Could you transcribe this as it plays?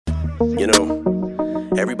You know,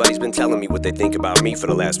 everybody's been telling me what they think about me for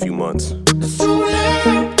the last few months.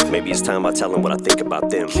 Maybe it's time I tell them what I think about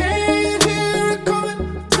them. Can't hear it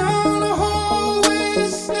coming down the hallway. It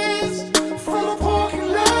stands from a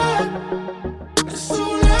parking lot. It's so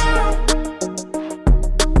loud.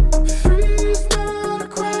 Freeze down the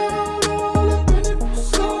crowd, all up in it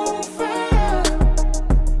so fast.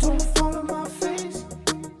 Don't follow my face.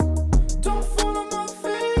 Don't follow my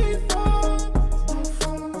face. Oh, don't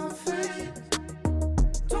follow my face.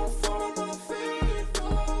 Don't follow my face.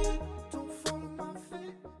 Oh, don't follow my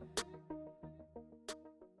face.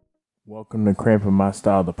 Welcome to Crampin' My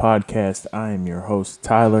Style, the podcast. I am your host,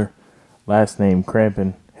 Tyler. Last name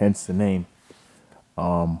Crampin', hence the name.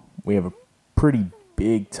 We have a pretty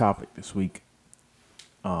big topic this week.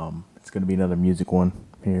 It's going to be another music one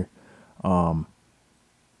here.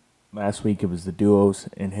 Last week it was the duos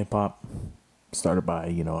in hip hop, started by,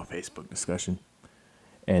 a Facebook discussion.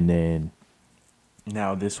 And then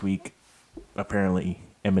now this week, apparently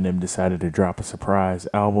Eminem decided to drop a surprise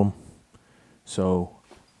album. So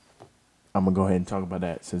I'm going to go ahead and talk about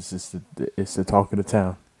that since it's the talk of the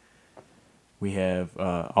town. We have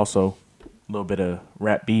also a little bit of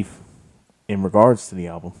rap beef in regards to the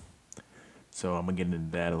album. So I'm going to get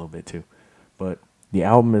into that a little bit too. But the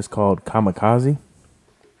album is called Kamikaze.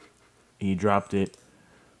 He dropped it.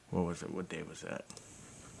 What was it? What day was that?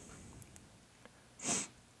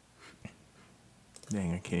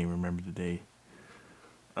 Dang, I can't even remember the day.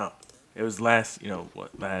 Oh, it was last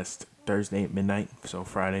Thursday at midnight, so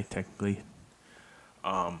Friday technically.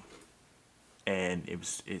 And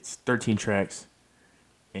it's 13 tracks,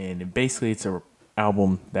 and it's a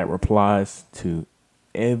album that replies to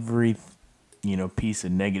every piece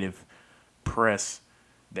of negative press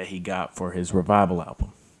that he got for his Revival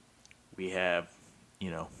album. We have,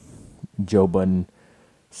 Joe Budden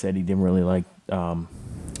said he didn't really like what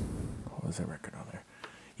was that record on there?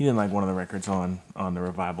 He didn't like one of the records on the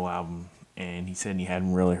Revival album, and he said he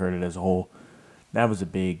hadn't really heard it as a whole. That was a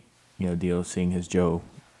big, deal, seeing as Joe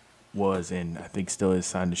was and I think still is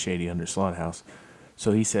signed to Shady under Slaughterhouse.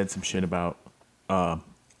 So he said some shit about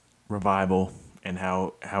Revival and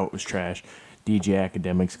how it was trash. DJ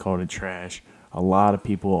Academics called it trash. A lot of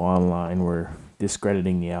people online were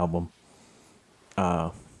discrediting the album.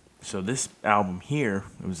 So this album here,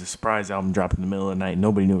 it was a surprise album, dropped in the middle of the night.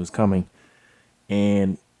 Nobody knew it was coming.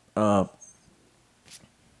 And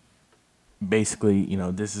basically,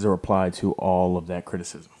 this is a reply to all of that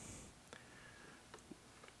criticism.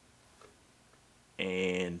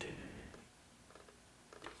 And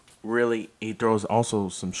really, he throws also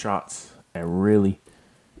some shots at at a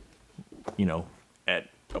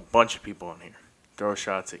bunch of on here. Throw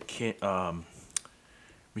shots at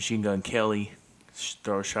Machine Gun Kelly.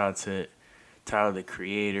 Throw shots at Tyler, the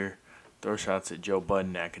Creator. Throw shots at Joe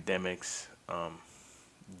Budden, Academics.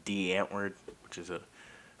 D. Antwoord, which is a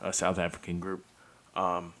South African group.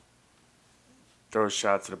 Throws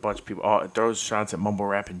shots at a bunch of people. Throws shots at mumble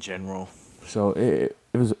rap in general. So it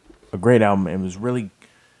was a great album. It was really,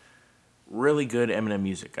 really good Eminem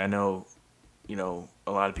music. I know, a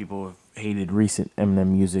lot of people have hated recent Eminem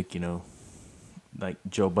music, like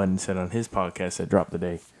Joe Budden said on his podcast that dropped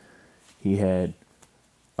today. He had,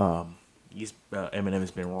 Eminem has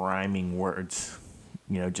been rhyming words,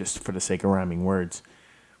 just for the sake of rhyming words,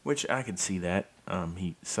 which I could see that.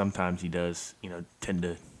 He does, tend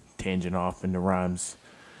to tangent off into rhymes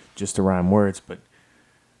just to rhyme words, but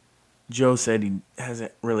Joe said he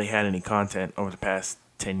hasn't really had any content over the past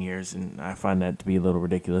 10 years, and I find that to be a little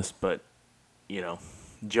ridiculous, but,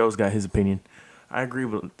 Joe's got his opinion. I agree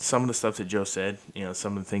with some of the stuff that Joe said.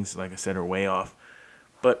 Some of the things, like I said, are way off,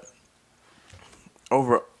 but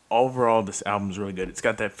overall, this album's really good. It's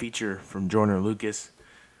got that feature from Joyner Lucas,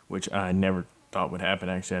 which I never thought would happen.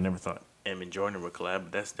 Actually, I never thought Em and Joyner would collab,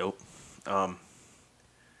 but that's dope.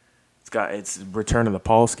 It's return of the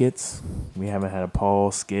Paul skits. We haven't had a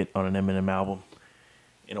Paul skit on an Eminem album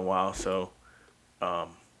in a while, so another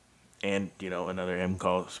M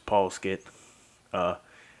calls Paul skit.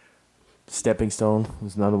 Stepping Stone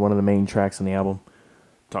was another one of the main tracks on the album.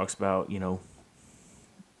 Talks about,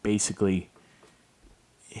 basically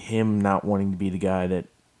him not wanting to be the guy that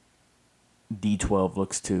D12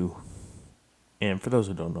 looks to. And for those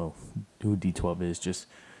who don't know who D12 is, just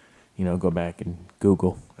go back and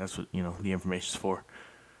Google. That's what, the information's for.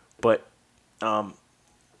 But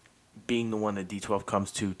being the one that D12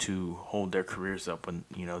 comes to hold their careers up when,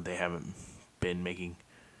 they haven't been making,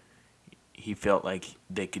 he felt like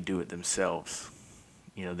they could do it themselves.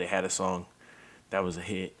 They had a song that was a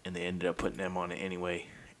hit, and they ended up putting them on it anyway,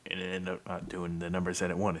 and it ended up not doing the numbers that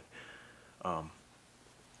it wanted.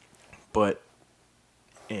 But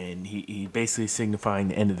and he basically signifying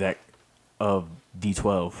the end of that of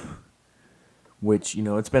D12, which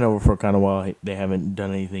it's been over for kind of a while. They haven't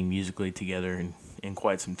done anything musically together in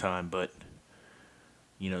quite some time, but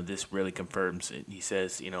this really confirms it. He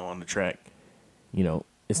says, on the track,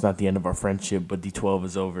 it's not the end of our friendship, but D12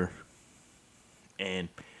 is over, and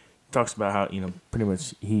talks about how pretty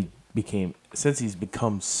much since he's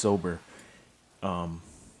become sober,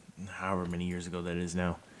 however many years ago that is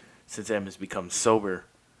now, since M has become sober,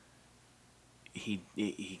 he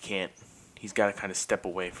can't. He's got to kind of step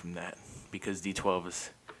away from that because D12 is,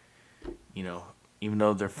 even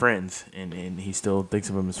though they're friends and he still thinks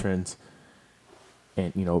of them as friends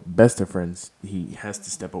and, best of friends, he has to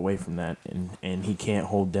step away from that and he can't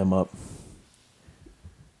hold them up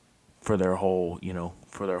for their whole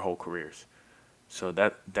careers. So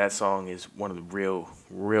that song is one of the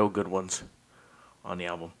real good ones on the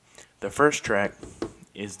album. The first track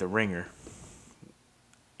is The Ringer,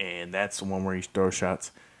 and that's the one where he throws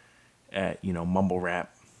shots at mumble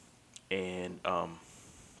rap and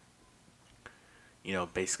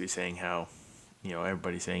basically saying how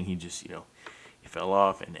everybody's saying he just he fell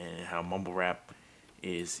off and how mumble rap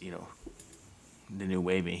is the new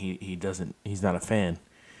wave and he's not a fan.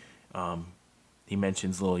 He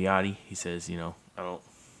mentions Lil Yachty. He says I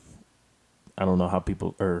don't know how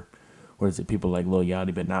people people like Lil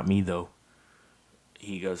Yachty but not me though.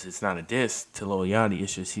 He goes, it's not a diss to Lil Yachty.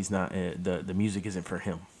 It's just he's not the music isn't for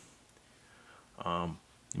him.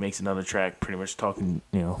 He makes another track pretty much talking,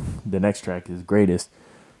 the next track is Greatest,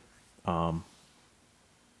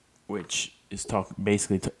 which is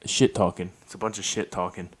basically shit talking. It's a bunch of shit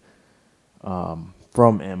talking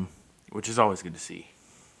from M, which is always good to see.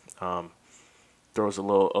 Throws a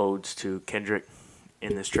little odes to Kendrick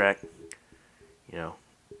in this track,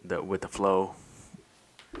 with the flow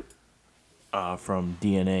from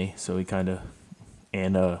DNA. So he kind of,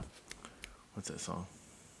 and what's that song?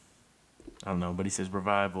 I don't know, but he says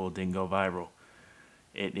Revival didn't go viral.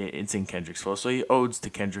 It's in Kendrick's flow. So he odes to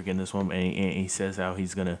Kendrick in this one, and he says how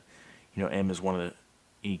he's gonna, M is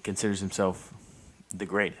he considers himself the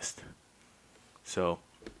greatest. So,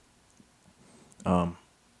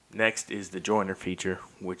 next is the Joyner feature,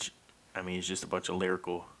 which, is just a bunch of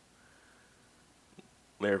lyrical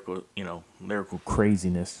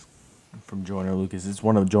craziness from Joyner Lucas. It's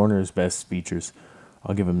one of Joyner's best features.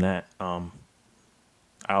 I'll give him that.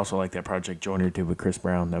 I also like that project Joyner did with Chris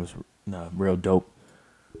Brown. That was real dope.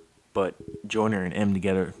 But Joyner and M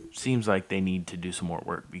together seems like they need to do some more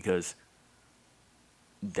work because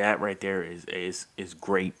that right there is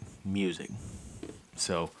great music.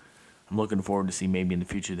 So I'm looking forward to see maybe in the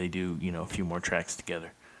future they do a few more tracks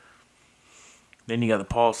together. Then you got the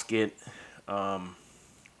Paul skit,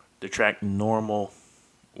 the track Normal,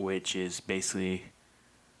 which is basically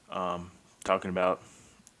talking about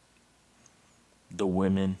the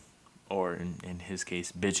women, or in his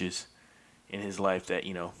case, bitches, in his life that,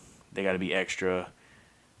 they got to be extra,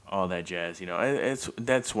 all that jazz.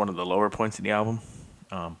 That's one of the lower points of the album.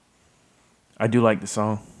 I do like the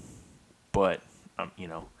song, but,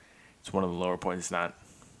 it's one of the lower points. It's not,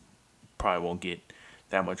 probably won't get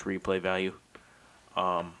that much replay value.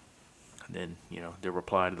 Then, the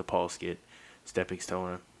reply to the Paul skit, Stepping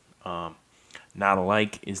Stone. Not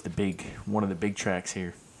Alike is one of the big tracks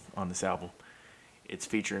here on this album. It's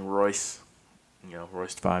featuring Royce,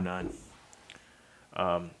 Royce 5'9".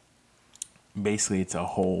 Basically, it's a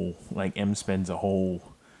whole, M spends a whole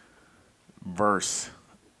verse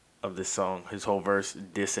of this song, his whole verse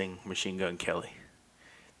dissing Machine Gun Kelly.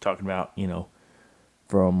 Talking about,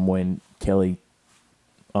 from when Kelly,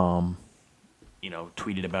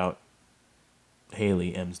 tweeted about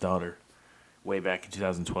Haley, M's daughter, way back in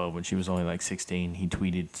 2012 when she was only 16. He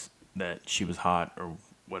tweeted that she was hot or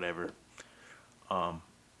whatever.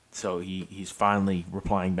 So he's finally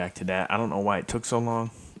replying back to that. I don't know why it took so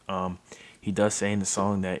long. He does say in the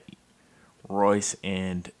song that Royce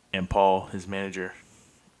and Paul, his manager,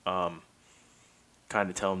 kind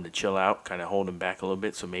of tell him to chill out, kind of hold him back a little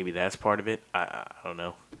bit. So maybe that's part of it. I don't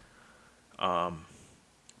know.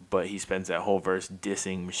 But he spends that whole verse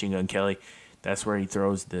dissing Machine Gun Kelly. That's where he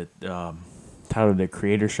throws the Tyler, the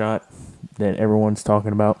Creator shot that everyone's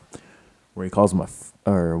talking about, where he calls him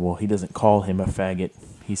he doesn't call him a faggot.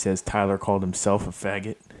 He says Tyler called himself a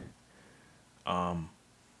faggot.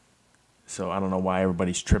 So I don't know why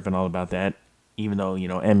everybody's tripping all about that, even though,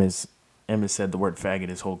 M has said the word faggot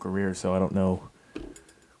his whole career, so I don't know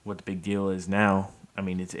what the big deal is now.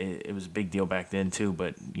 It was a big deal back then too,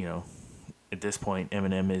 but, at this point,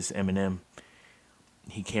 Eminem is Eminem.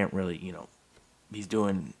 He can't really, he's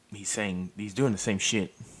doing the same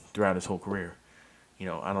shit throughout his whole career.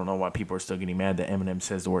 I don't know why people are still getting mad that Eminem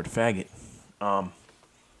says the word faggot.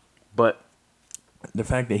 But the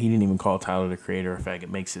fact that he didn't even call Tyler the Creator a faggot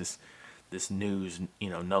makes this news,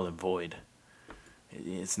 null and void.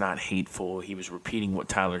 It's not hateful. He was repeating what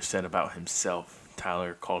Tyler said about himself.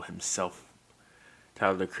 Tyler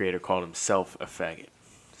the Creator called himself a faggot.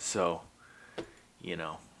 So,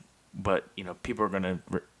 but, people are going to,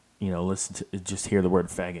 listen to, just hear the word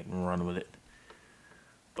faggot and run with it.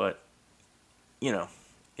 But, it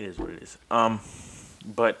is what it is.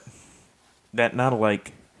 But that Not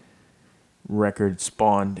Alike record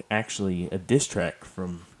spawned actually a diss track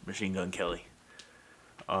from Machine Gun Kelly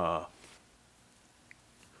called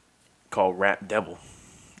Rap Devil.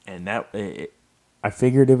 And I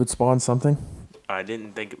figured it would spawn something. I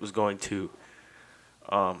didn't think it was going to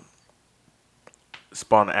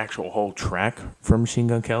spawn an actual whole track from Machine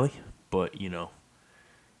Gun Kelly. But,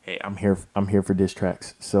 hey, I'm here for diss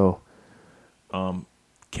tracks. So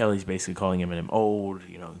Kelly's basically calling Eminem old,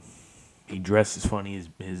 he dresses funny.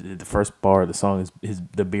 The first bar of the song is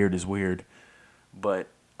the beard is weird, but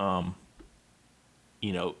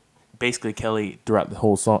basically Kelly throughout the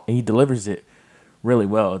whole song he delivers it really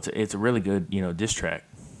well. It's a really good diss track,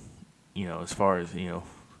 as far as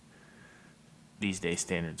these days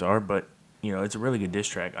standards are. But it's a really good diss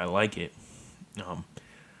track. I like it.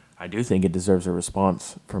 I do think it deserves a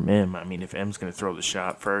response from M. I mean, if M's gonna throw the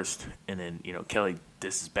shot first, and then Kelly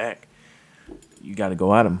disses back, you got to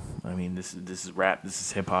go at him. I mean, this is rap, this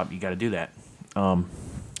is hip hop. You got to do that.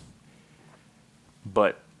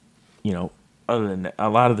 But other than that, a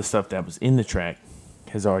lot of the stuff that was in the track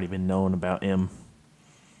has already been known about M.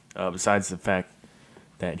 Besides the fact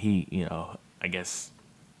that he, I guess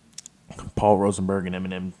Paul Rosenberg and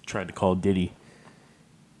Eminem tried to call Diddy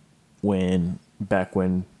back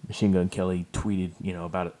when Machine Gun Kelly tweeted,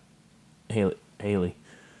 about it, Haley.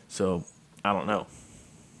 So I don't know.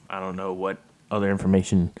 I don't know what other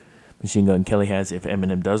information Machine Gun Kelly has if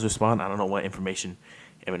Eminem does respond. I don't know what information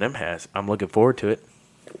Eminem has. I'm looking forward to it.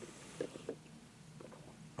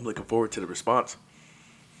 I'm looking forward to the response.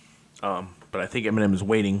 But I think Eminem is was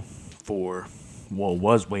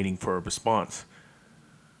waiting for a response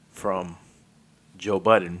from Joe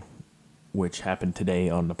Budden, which happened today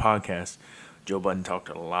on the podcast. Joe Budden talked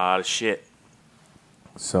a lot of shit.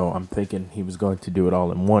 So I'm thinking he was going to do it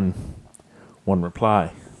all in one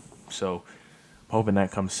reply. So I'm hoping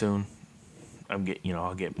that comes soon. I'll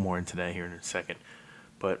get more into that here in a second.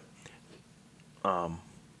 But the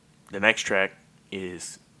next track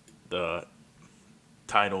is the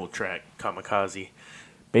title track, Kamikaze.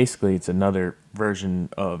 Basically, it's another version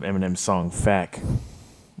of Eminem's song Fack,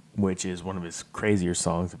 which is one of his crazier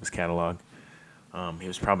songs of his catalog. He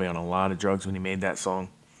was probably on a lot of drugs when he made that song.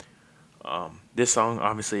 This song,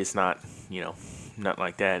 obviously, it's not, not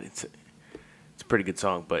like that. It's a pretty good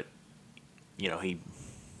song, but the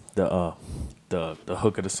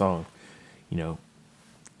hook of the song,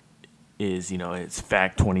 is it's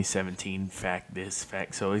Fact 2017, Fact this,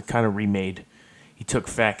 Fact. So it kind of remade. He took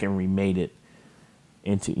Fact and remade it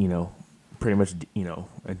into pretty much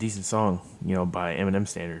a decent song by Eminem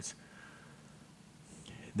standards.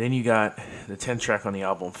 Then you got the 10th track on the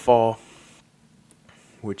album, Fall,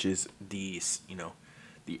 which is the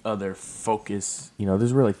other focus.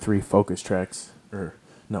 There's really 3 focus tracks, or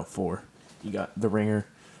no, 4. You got The Ringer,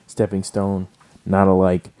 Stepping Stone, Not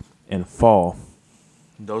Alike, and Fall.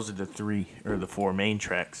 Those are the 4 main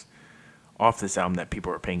tracks off this album that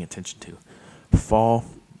people are paying attention to. Fall,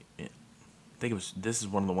 I think this is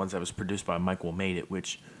one of the ones that was produced by Michael Made It,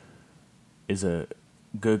 which is a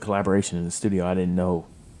good collaboration in the studio. I didn't know.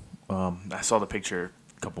 I saw the picture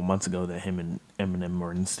a couple months ago that him and Eminem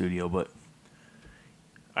were in the studio, but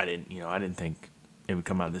I didn't think it would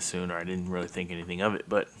come out this soon, or I didn't really think anything of it.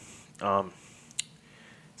 But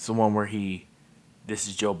it's the one where this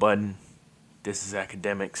is Joe Budden, this is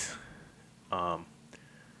Academics.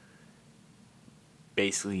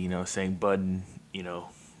 Basically, saying Budden,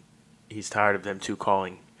 he's tired of them two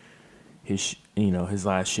calling his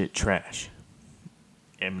last shit trash.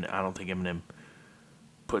 And I don't think Eminem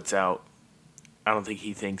I don't think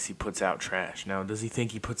he thinks he puts out trash. Now, does he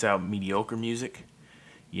think he puts out mediocre music?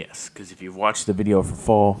 Yes, because if you've watched the video for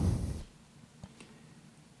Fall,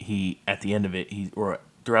 at the end of it, or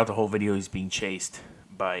throughout the whole video, he's being chased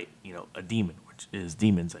by, a demon, which is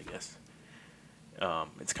demons, I guess.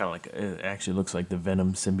 It's kind of like, it actually looks like the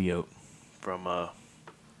Venom symbiote from the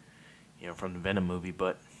Venom movie,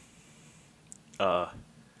 but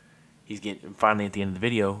finally at the end of the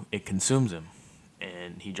video, it consumes him,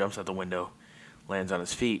 and he jumps out the window, lands on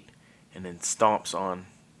his feet, and then stomps on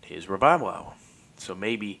his Revival album. So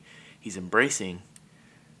maybe he's embracing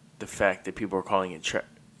the fact that people are calling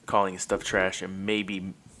his stuff trash, and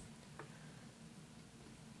maybe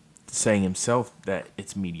saying himself that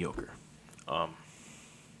it's mediocre. I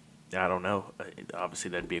don't know.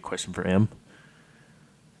 Obviously, that'd be a question for him.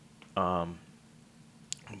 But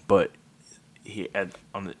he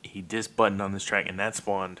dissed Button on this track, and that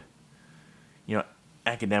spawned,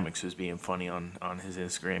 Academics was being funny on his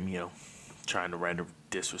Instagram, trying to write a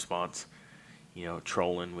diss response,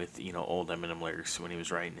 trolling with, old Eminem lyrics when he was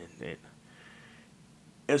writing it.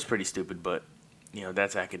 It was pretty stupid, but,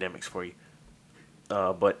 that's Academics for you.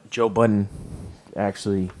 But Joe Budden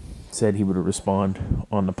actually said he would respond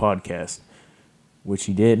on the podcast, which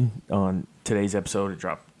he did on today's episode. It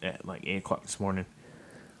dropped at like 8 o'clock this morning.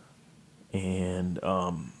 And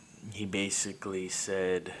he basically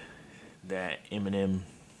said that Eminem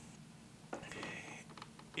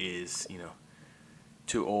is,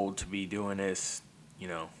 too old to be doing this,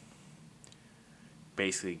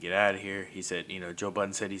 basically get out of here. He said, Joe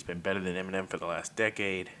Budden said he's been better than Eminem for the last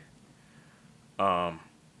decade.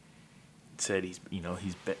 Said he's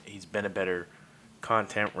been a better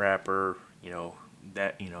content rapper,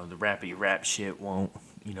 that, the rappity rap shit won't,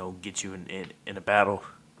 get you in a battle.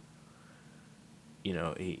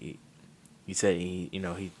 He said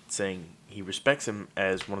he's saying he respects him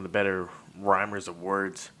as one of the better rhymers of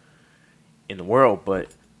words in the world, but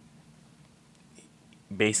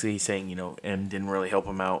basically he's saying, M didn't really help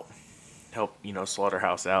him out,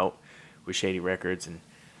 Slaughterhouse out with Shady Records, and,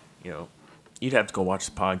 you'd have to go watch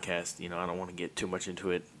the podcast. I don't want to get too much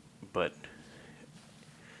into it, but,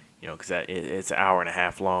 because it's an hour and a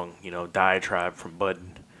half long, diatribe from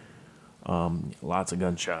Budden. Lots of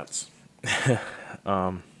gunshots.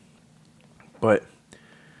 But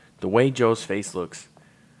the way Joe's face looks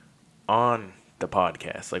on the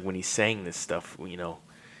podcast, like when he's saying this stuff,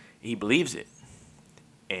 he believes it,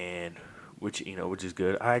 and which is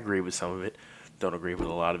good. I agree with some of it, don't agree with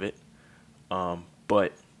a lot of it,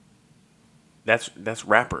 but that's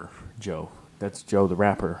rapper Joe. That's Joe the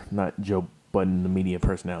rapper, not Joe Budden the media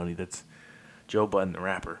personality. That's Joe Budden the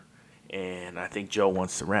rapper, and I think Joe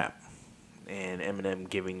wants to rap, and Eminem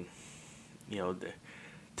giving,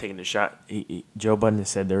 taking the shot. Joe Budden has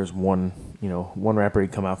said there's one rapper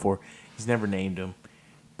he'd come out for. He's never named him,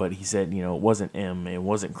 but he said, it wasn't M, it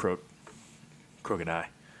wasn't Crooked I.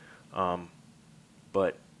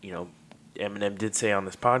 But, Eminem did say on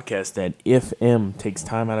this podcast that if M takes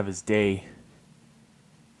time out of his day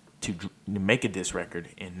to make a diss record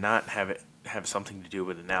and not have something to do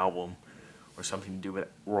with an album or something to do with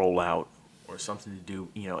rollout or something to do,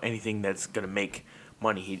 anything that's going to make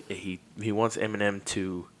money, he wants Eminem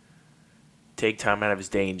to take time out of his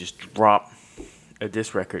day and just drop a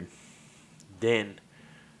diss record, then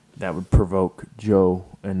that would provoke Joe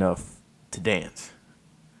enough to dance.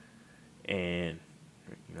 And,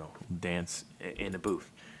 dance in the booth.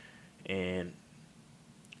 And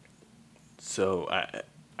so I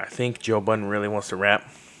think Joe Budden really wants to rap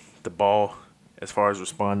the ball as far as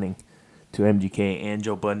responding to MGK, and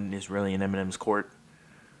Joe Budden is really in Eminem's court.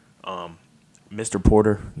 Mr.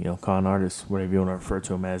 Porter, con artist, whatever you want to refer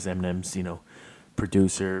to him as, Eminem's,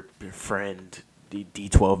 producer, friend, the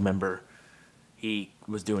D12 member, he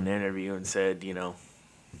was doing an interview and said,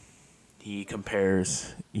 he's comparing,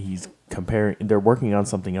 they're working on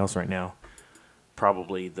something else right now,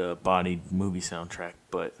 probably the Bodied movie soundtrack,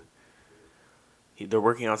 but they're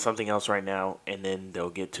working on something else right now, and then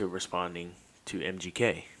they'll get to responding to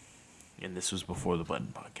MGK. And this was before the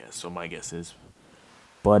Budden podcast, so my guess is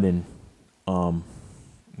Budden,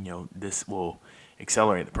 this will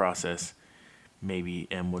accelerate the process. Maybe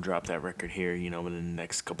M will drop that record here, within the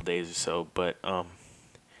next couple days or so. But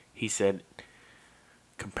he said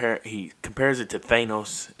he compares it to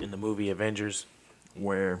Thanos in the movie Avengers,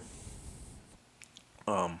 where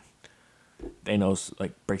Thanos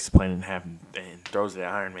breaks the planet in half and throws it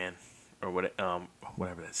at Iron Man, or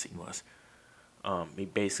whatever that scene was. He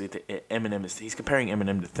basically he's comparing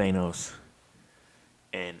Eminem to Thanos,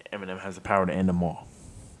 and Eminem has the power to end them all.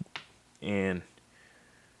 And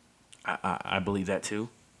I believe that too.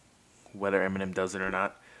 Whether Eminem does it or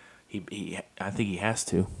not, I think he has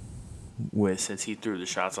to. Since he threw the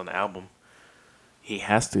shots on the album, he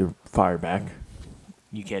has to fire back.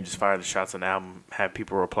 You can't just fire the shots on the album, have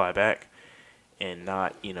people reply back, and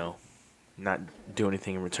not do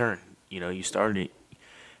anything in return. You started it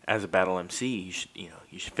as a battle MC. You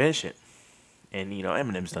should finish it. And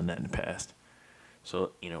Eminem's done that in the past.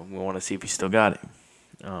 So we want to see if he still got it.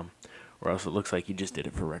 Or else it looks like he just did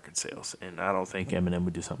it for record sales. And I don't think Eminem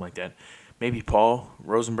would do something like that. Maybe Paul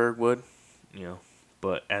Rosenberg would,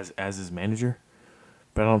 but as his manager.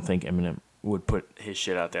 But I don't think Eminem would put his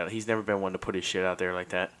shit out there. He's never been one to put his shit out there like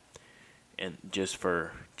that. and just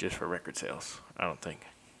for record sales. I don't think.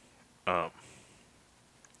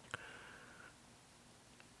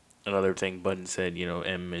 Another thing Budden said,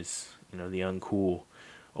 M is, the uncool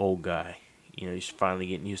old guy. He's finally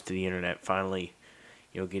getting used to the internet, finally,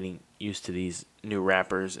 getting used to these new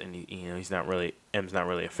rappers, and M's not really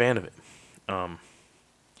a fan of it.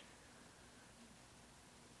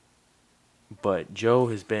 But Joe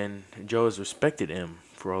has respected M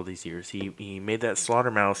for all these years. He made that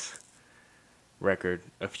Slaughtermouse record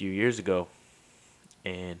a few years ago,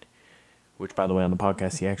 and which, by the way, on the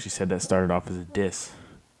podcast he actually said that started off as a diss.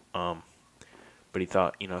 But he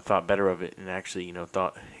thought better of it and actually,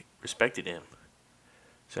 respected him.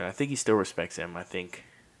 So I think he still respects him. I think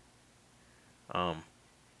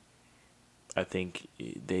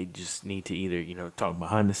they just need to either, talk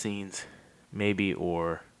behind the scenes, maybe,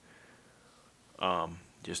 or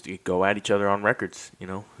just go at each other on records.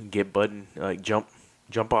 Get Budden,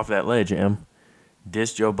 jump off that ledge, M.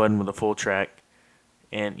 Diss Joe Budden with a full track,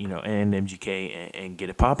 and and MGK, and get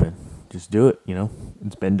it popping. Just do it.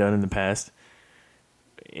 It's been done in the past.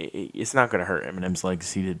 It's not gonna hurt Eminem's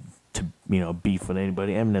legacy to beef with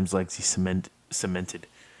anybody. Eminem's legacy cemented.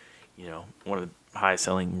 One of the highest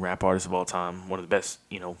selling rap artists of all time. One of the best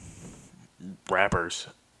rappers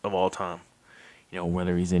of all time.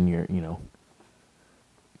 Whether he's in your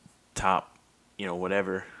top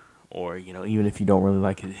whatever, or even if you don't really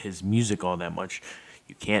like his music all that much,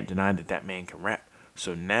 you can't deny that man can rap.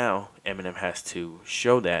 So now Eminem has to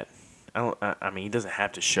show that. I mean, he doesn't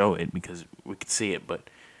have to show it because we could see it, but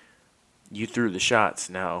you threw the shots.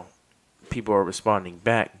 Now people are responding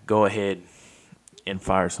back. Go ahead and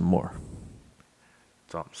fire some more.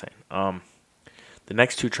 That's all I'm saying. The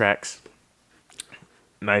next two tracks,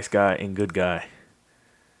 Nice Guy and Good Guy,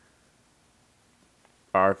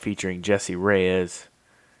 are featuring Jessie Reyez.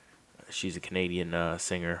 She's a Canadian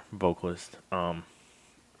singer, vocalist.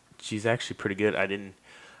 She's actually pretty good. I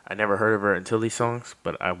never heard of her until these songs,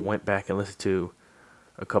 but I went back and listened to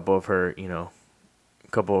a couple of her,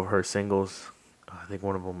 singles. I think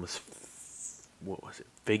one of them was,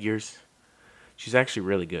 Figures. She's actually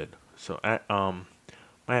really good. So I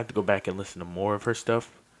might have to go back and listen to more of her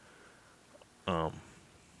stuff.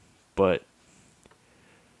 But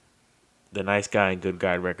the Nice Guy and Good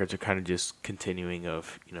Guy records are kind of just continuing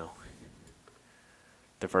of,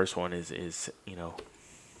 the first one is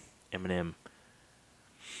Eminem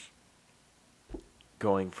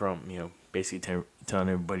going from, basically telling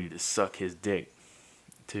everybody to suck his dick,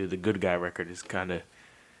 to the Good Guy record is kind of,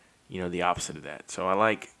 the opposite of that. So I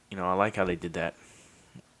like how they did that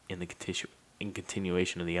in the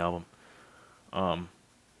continuation of the album.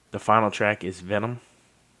 The final track is Venom,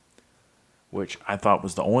 which I thought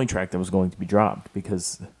was the only track that was going to be dropped,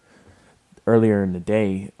 because earlier in the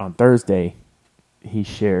day, on Thursday, he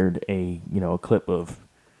shared a clip of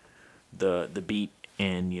the beat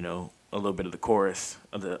and a little bit of the chorus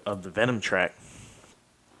of the Venom track,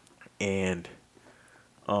 and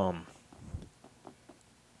I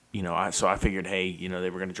figured, hey, they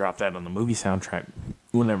were gonna drop that on the movie soundtrack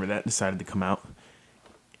whenever that decided to come out,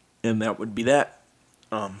 and that would be that.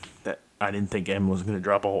 That I didn't think M was gonna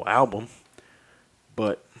drop a whole album,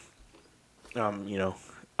 but I'm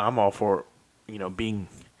all for being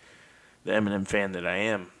the Eminem fan that I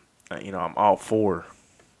am. I'm all for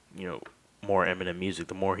more Eminem music.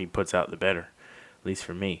 The more he puts out, the better. At least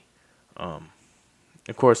for me. Of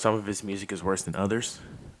course, some of his music is worse than others,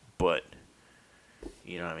 but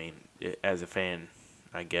as a fan,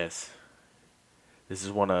 I guess this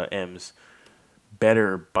is one of M's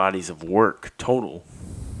better bodies of work total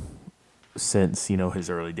since his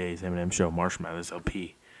early days. Eminem Show, Marshall Mathers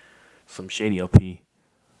LP, Slim Shady LP.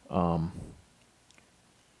 I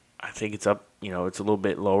think it's up. It's a little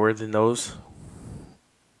bit lower than those,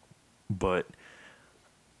 but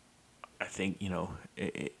I think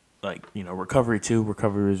Recovery 2.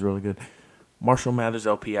 Recovery is really good. Marshall Mathers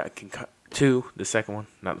LP, I can the second one,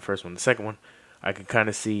 not the first one. The second one, I can kind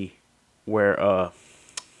of see where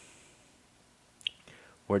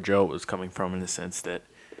Joe was coming from, in the sense that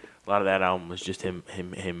a lot of that album was just him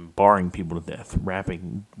barring people to death,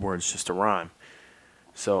 rapping words just to rhyme.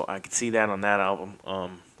 So I could see that on that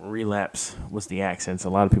album. Relapse was the accents. A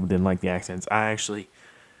lot of people didn't like the accents. I actually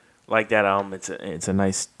like that album. It's a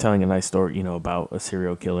nice, telling a nice story, about a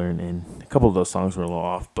serial killer, and a couple of those songs were a little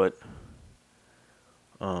off, but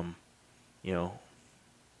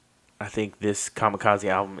I think this Kamikaze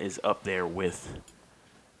album is up there with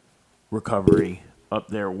Recovery, up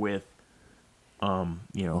there with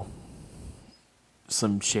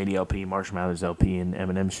some Shady LP, Marshall Mathers LP, and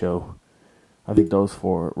Eminem Show. I think those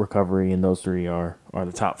four, Recovery and those three, are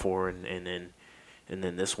the top four, and then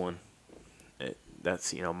this one,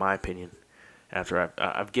 that's my opinion. After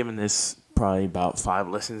I've given this probably about 5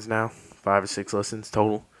 or 6 listens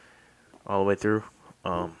total, all the way through.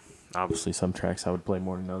 Obviously, some tracks I would play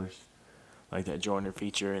more than others, like that Joyner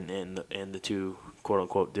feature and the 2 quote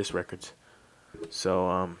unquote diss records. So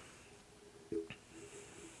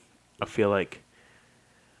I feel like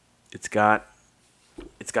it's got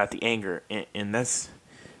the anger, and that's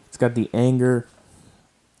it's got the anger.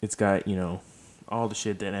 It's got all the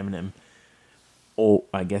shit that Eminem,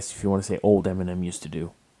 I guess if you want to say old Eminem used to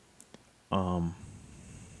do.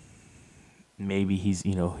 Maybe he's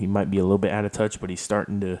he might be a little bit out of touch, but he's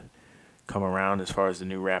starting to come around as far as the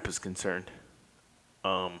new rap is concerned.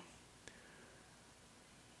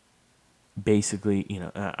 Basically,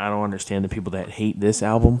 I don't understand the people that hate this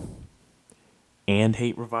album and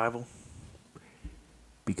hate Revival,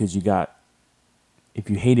 because if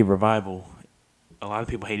you hated Revival, a lot of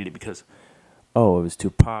people hated it because it was too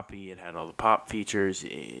poppy, it had all the pop features,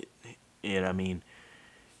 I mean,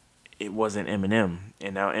 it wasn't Eminem,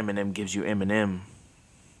 and now Eminem gives you Eminem,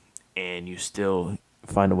 and you still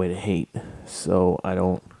find a way to hate. So I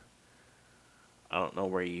don't know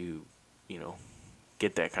where you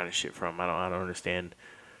get that kind of shit from. I don't understand.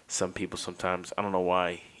 Some people sometimes, I don't know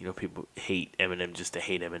why people hate Eminem just to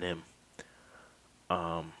hate Eminem.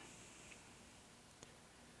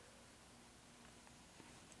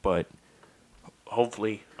 But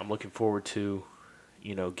hopefully, I'm looking forward to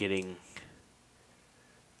getting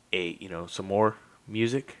some more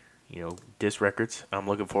music, diss records. I'm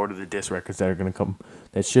looking forward to the diss records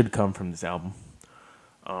that should come from this album.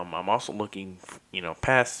 I'm also looking,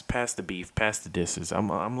 past the beef, past the disses.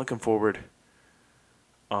 I'm looking forward,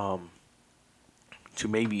 to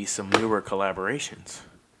maybe some newer collaborations.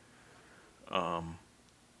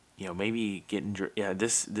 Maybe getting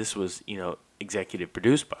this was executive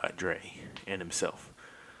produced by Dre and himself,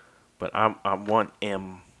 but I want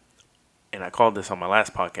M. And I called this on my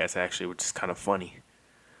last podcast, actually, which is kind of funny.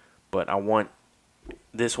 But I want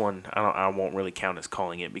this one. I won't really count as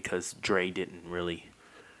calling it, because Dre didn't really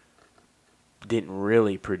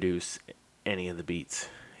produce any of the beats.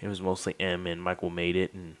 It was mostly M, and Michael made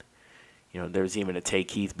it, and there was even a Tay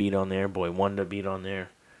Keith beat on there, Boy Wonder beat on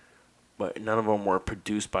there, but none of them were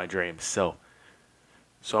produced by Dre himself.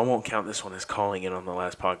 So I won't count this one as calling it on the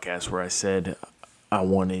last podcast, where I said I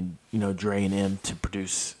wanted Dre and M to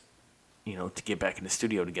produce, to get back in the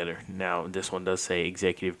studio together. Now, this one does say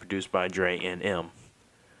executive produced by Dre and M.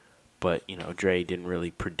 But, Dre didn't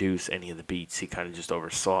really produce any of the beats. He kind of just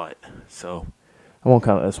oversaw it. So, I won't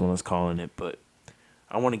count this one as calling it, but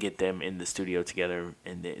I want to get them in the studio together,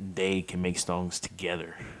 and they can make songs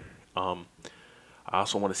together. I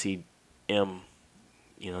also want to see M,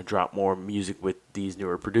 drop more music with these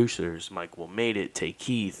newer producers. Mike Will Made It, Tay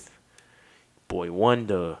Keith, Boy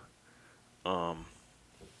Wonder,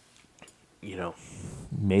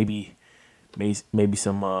 maybe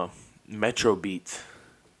some Metro beats,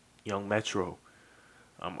 Young Metro.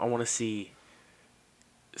 I want to see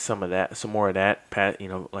some more of that.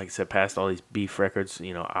 Like I said, past all these beef records.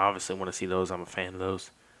 I obviously want to see those. I'm a fan of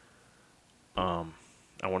those. I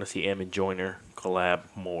want to see M and Joyner collab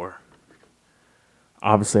more.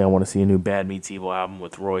 Obviously, I want to see a new Bad Meets Evil album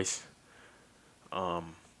with Royce. I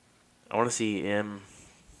want to see M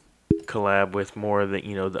collab with more of the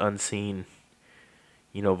the unseen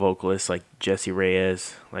vocalists, like Jesse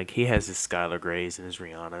Reyes. Like, he has his Skylar Grays and his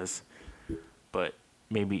Rihannas, but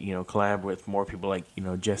maybe collab with more people like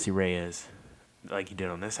Jesse Reyes, like he did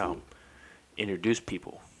on this album. Introduce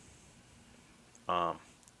people. But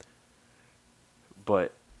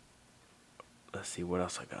let's see what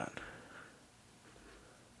else I got.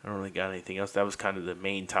 I don't really got anything else. That was kind of the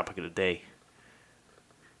main topic of the day.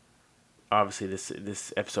 Obviously,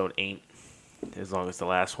 this episode ain't as long as the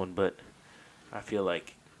last one, but I feel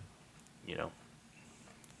like, I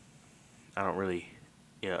don't really,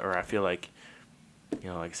 or I feel like,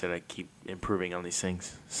 like I said, I keep improving on these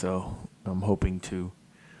things. So I'm hoping to,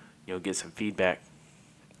 get some feedback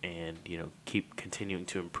and, keep continuing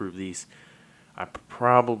to improve these. I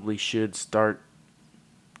probably should start,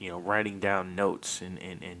 writing down notes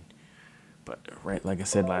but right, like I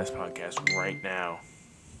said last podcast, right now,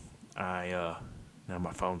 now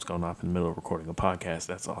my phone's going off in the middle of recording a podcast.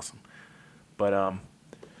 That's awesome. But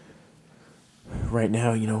right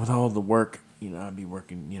now, with all the work, I'd be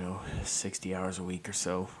working, 60 hours a week or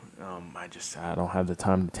so. I don't have the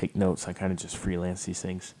time to take notes. I kind of just freelance these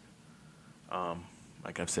things,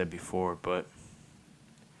 like I've said before. But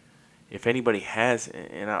if anybody has,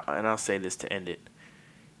 and I'll say this to end it,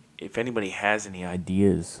 if anybody has any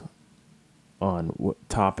ideas on what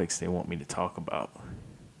topics they want me to talk about,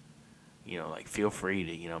 like feel free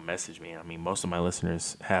to, message me. I mean, most of my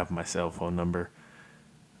listeners have my cell phone number.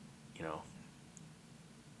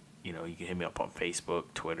 You know, you can hit me up on Facebook,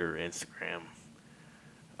 Twitter, Instagram.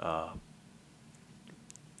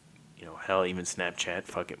 Hell, even Snapchat,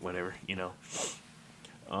 fuck it, whatever,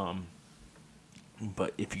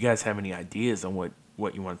 But if you guys have any ideas on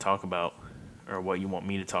what you want to talk about or what you want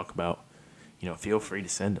me to talk about, feel free to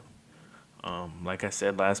send them. Like I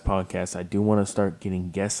said last podcast, I do want to start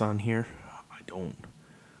getting guests on here. I don't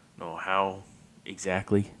know how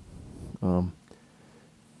exactly. The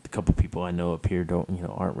couple people I know up here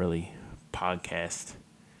aren't really podcast,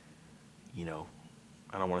 I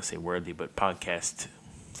don't want to say worthy, but podcast,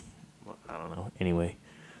 I don't know. Anyway,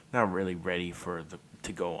 not really ready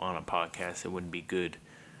to go on a podcast. It wouldn't be good,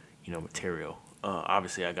 material.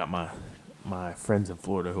 Obviously, I got my friends in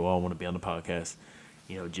Florida who all want to be on the podcast.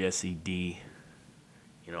 Jesse, D,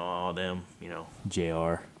 all them,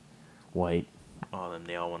 JR, White, all them.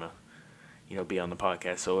 They all want to, be on the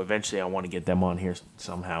podcast. So eventually I want to get them on here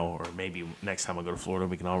somehow, or maybe next time I go to Florida,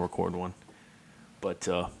 we can all record one. But,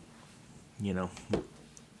 so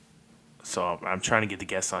I'm trying to get the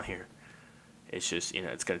guests on here. It's just,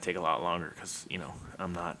 it's going to take a lot longer because,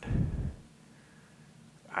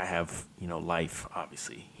 I have, life,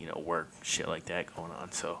 obviously, work, shit like that going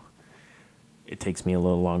on. So it takes me a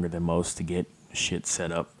little longer than most to get shit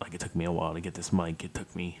set up. Like, it took me a while to get this mic. It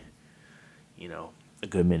took me, a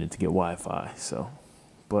good minute to get Wi-Fi. So,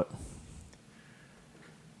 but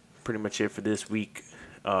pretty much it for this week.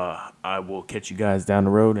 I will catch you guys down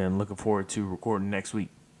the road and looking forward to recording next week.